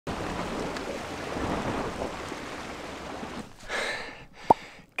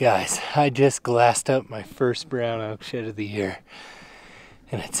Guys, I just glassed up my first brown elk shed of the year,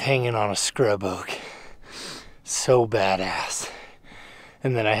 and it's hanging on a scrub oak. So badass.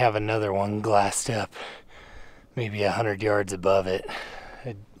 And then I have another one glassed up, maybe 100 yards above it.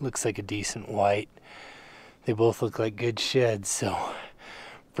 It looks like a decent white. They both look like good sheds, so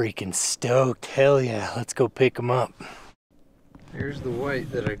freaking stoked. Hell yeah, let's go pick them up. Here's the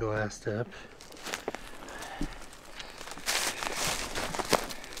white that I glassed up.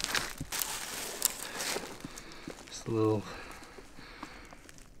 Just a little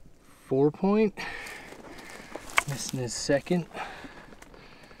 4-point. Missing his second.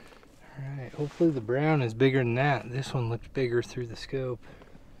 Alright, hopefully the brown is bigger than that. This one looked bigger through the scope.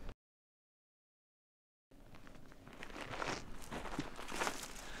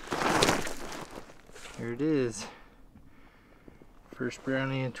 Here it is. First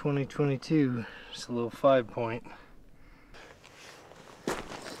brownie in 2022. Just a little 5-point.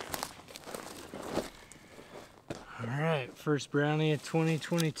 Alright, first brownie of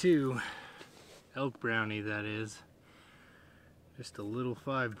 2022. Elk brownie, that is. Just a little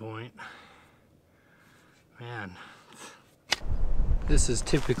 5-point. Man, this is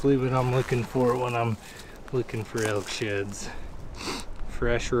typically what I'm looking for when I'm looking for elk sheds.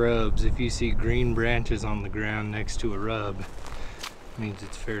 Fresh rubs. If you see green branches on the ground next to a rub, it means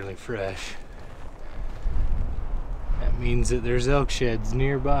it's fairly fresh. That means that there's elk sheds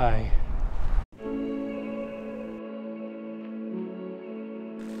nearby.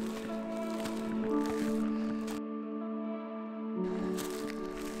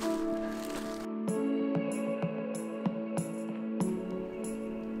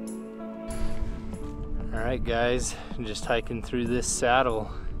 Alright guys, I'm just hiking through this saddle.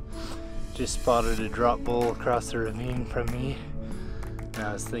 Just spotted a drop bull across the ravine from me. And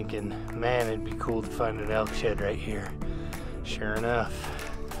I was thinking, man, it'd be cool to find an elk shed right here. Sure enough,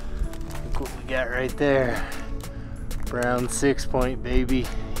 look what we got right there. Brown 6-point, baby.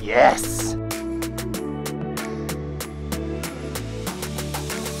 Yes!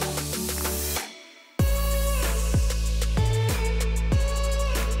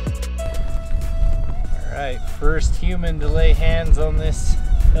 First human to lay hands on this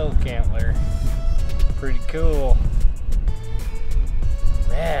elk antler. Pretty cool.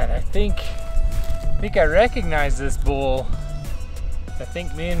 Man, I think I recognize this bull. I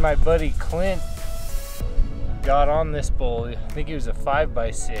think me and my buddy Clint got on this bull. I think he was a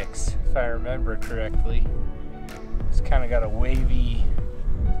 5x6, if I remember correctly. He's kind of got a wavy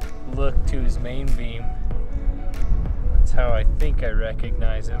look to his main beam. That's how I think I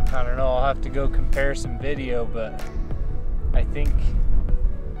recognize him. I don't know, I'll have to go compare some video, but I think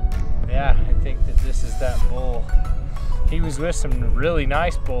that this is that bull. He was with some really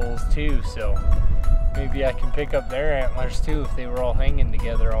nice bulls too, so maybe I can pick up their antlers too if they were all hanging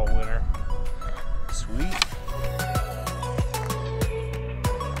together all winter. Sweet.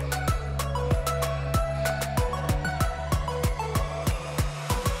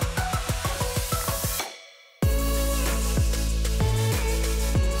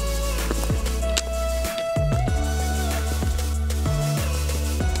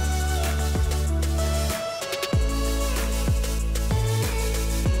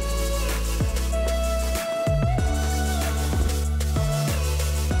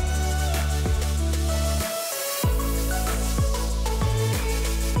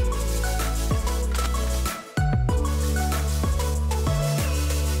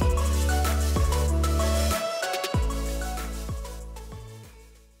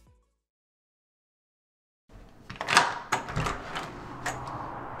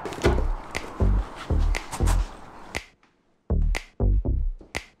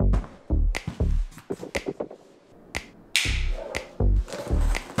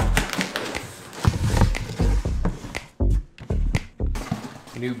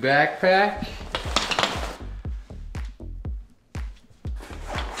 New backpack.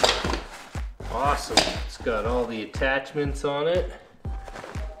 Awesome. It's got all the attachments on it.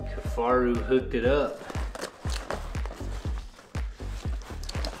 Kafaru hooked it up.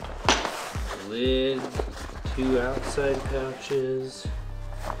 Lid, 2 outside pouches,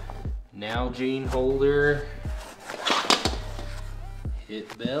 Nalgene holder,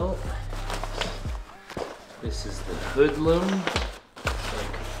 hip belt. This is the hoodlum by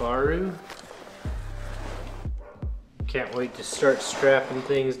Kafaru. Can't wait to start strapping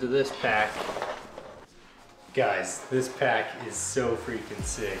things to this pack. Guys, this pack is so freaking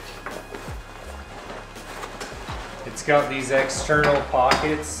sick. It's got these external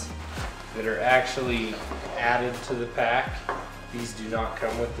pockets that are actually added to the pack. These do not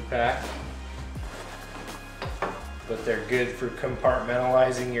come with the pack. but they're good for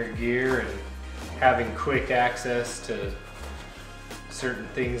compartmentalizing your gear and having quick access to certain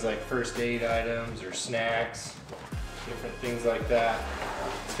things like first aid items or snacks, different things like that.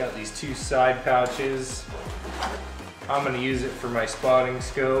 It's got these two side pouches. I'm going to use it for my spotting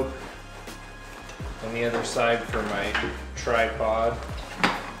scope, and the other side for my tripod.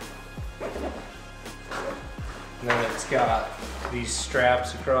 And then it's got these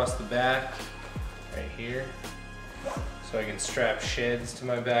straps across the back right here, so I can strap sheds to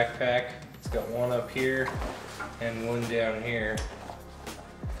my backpack. It's got one up here and one down here.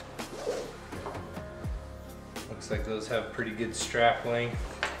 Looks like those have pretty good strap length.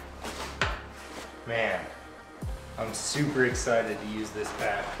 Man, I'm super excited to use this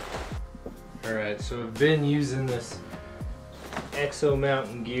pack. Alright, so I've been using this Exo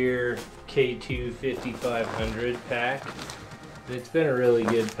Mountain Gear K2 5500 pack. It's been a really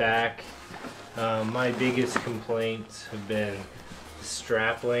good pack. My biggest complaints have been the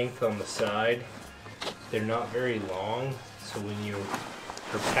strap length on the side. They're not very long, so when you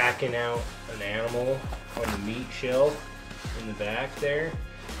are packing out an animal on the meat shelf in the back there,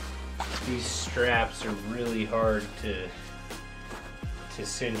 these straps are really hard to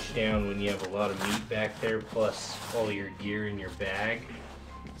cinch down when you have a lot of meat back there, plus all your gear in your bag.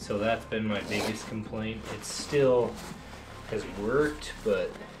 So that's been my biggest complaint. It still has worked, but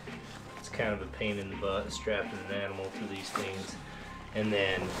it's kind of a pain in the butt strapping an animal to these things. And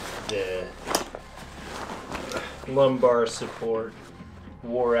then the lumbar support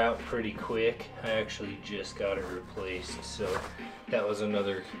wore out pretty quick. I actually just got it replaced, so that was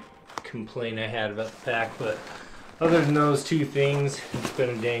another complaint I had about the pack. But other than those two things, it's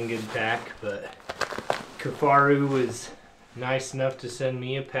been a dang good pack. But Kifaru was nice enough to send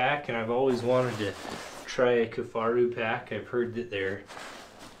me a pack, and I've always wanted to try a Kifaru pack. I've heard that they're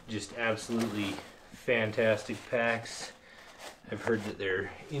just absolutely fantastic packs. I've heard that they're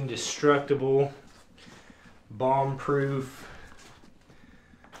indestructible, bomb-proof,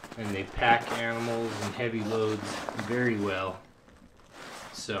 and they pack animals and heavy loads very well.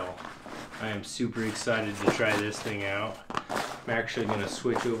 So I am super excited to try this thing out. I'm actually going to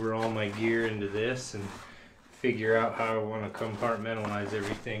switch over all my gear into this and figure out how I want to compartmentalize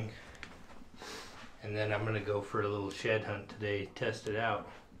everything. And then I'm going to go for a little shed hunt today, test it out.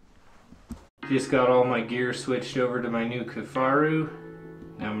 Just got all my gear switched over to my new Kifaru.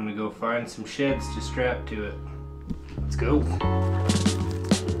 Now I'm going to go find some sheds to strap to it. Let's go.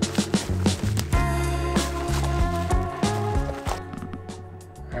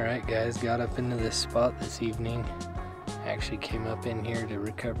 Alright guys, got up into this spot this evening. I actually came up in here to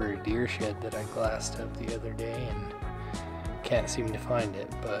recover a deer shed that I glassed up the other day and can't seem to find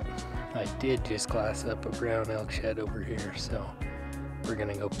it, but I did just glass up a brown elk shed over here, so we're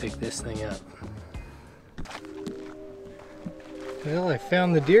gonna go pick this thing up. Well, I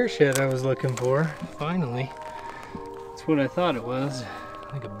found the deer shed I was looking for, finally. That's what I thought it was,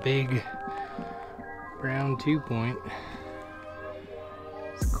 like a big brown 2-point.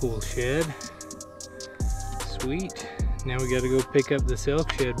 It's a cool shed. Sweet. Now we gotta go pick up this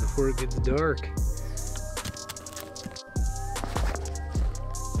elk shed before it gets dark.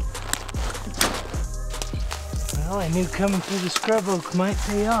 Well, I knew coming through the scrub oak might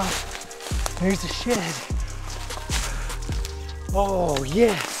pay off. There's a shed. Oh,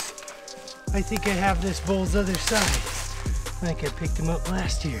 yes! I think I have this bull's other side. I think I picked him up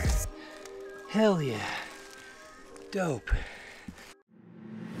last year. Hell yeah. Dope.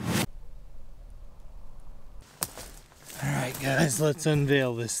 Alright guys, let's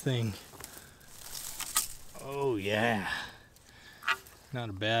unveil this thing. Oh yeah. Not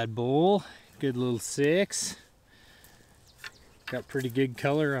a bad bull. Good little 6. Got pretty good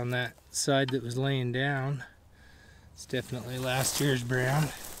color on that side that was laying down. It's definitely last year's brown.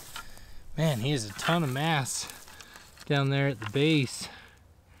 Man, he has a ton of mass down there at the base,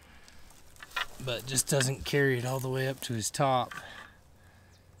 but just doesn't carry it all the way up to his top.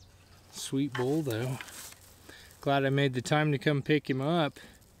 Sweet bull though. Glad I made the time to come pick him up.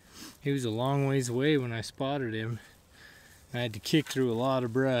 He was a long ways away when I spotted him. I had to kick through a lot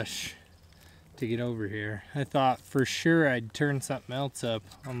of brush to get over here. I thought for sure I'd turn something else up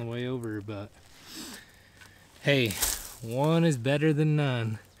on the way over, but hey, one is better than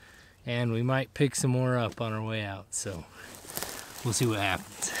none, and we might pick some more up on our way out, so we'll see what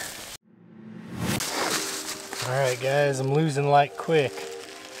happens. Alright guys, I'm losing light quick.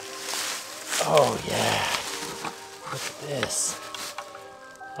 Oh yeah. Look at this.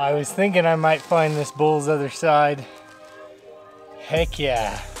 I was thinking I might find this bull's other side. Heck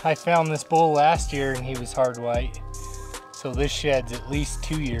yeah. I found this bull last year and he was hard white. So this shed's at least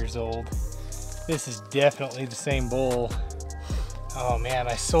 2 years old. This is definitely the same bull. Oh man,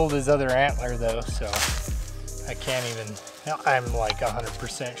 I sold his other antler though, so I can't even, I'm like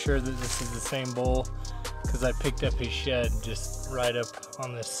 100% sure that this is the same bull because I picked up his shed just right up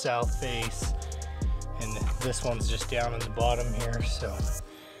on this south face, and this one's just down in the bottom here, so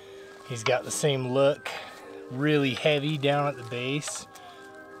he's got the same look, really heavy down at the base,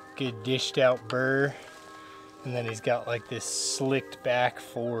 good dished out burr, and then he's got like this slicked back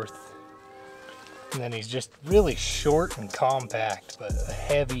fourth, and then he's just really short and compact, but a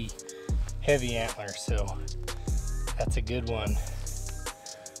heavy antler, so that's a good one.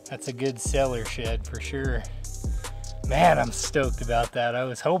 That's a good seller shed for sure. Man, I'm stoked about that. I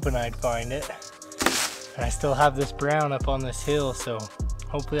was hoping I'd find it. And I still have this brown up on this hill, so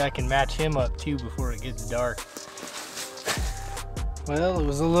hopefully I can match him up too before it gets dark. Well, it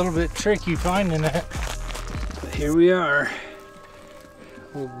was a little bit tricky finding it, but here we are.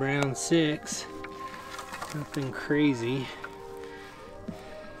 Old brown 6. Nothing crazy.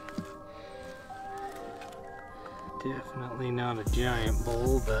 Definitely not a giant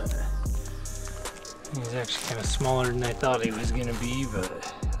bull, but he's actually kind of smaller than I thought he was gonna be,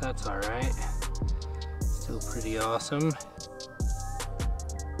 but that's all right. Still pretty awesome.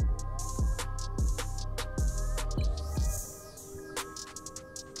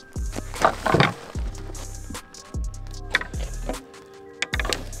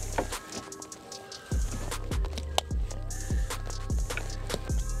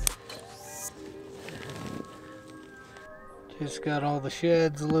 Just got all the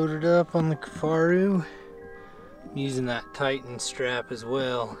sheds loaded up on the Kafaru. I'm using that Titan strap as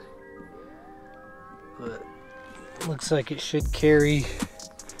well, but looks like it should carry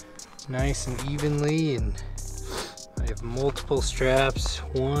nice and evenly, and I have multiple straps.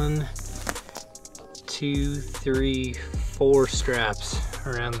 1, 2, 3, 4 straps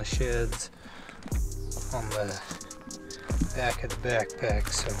around the sheds on the back of the backpack,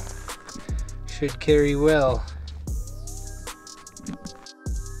 so should carry well.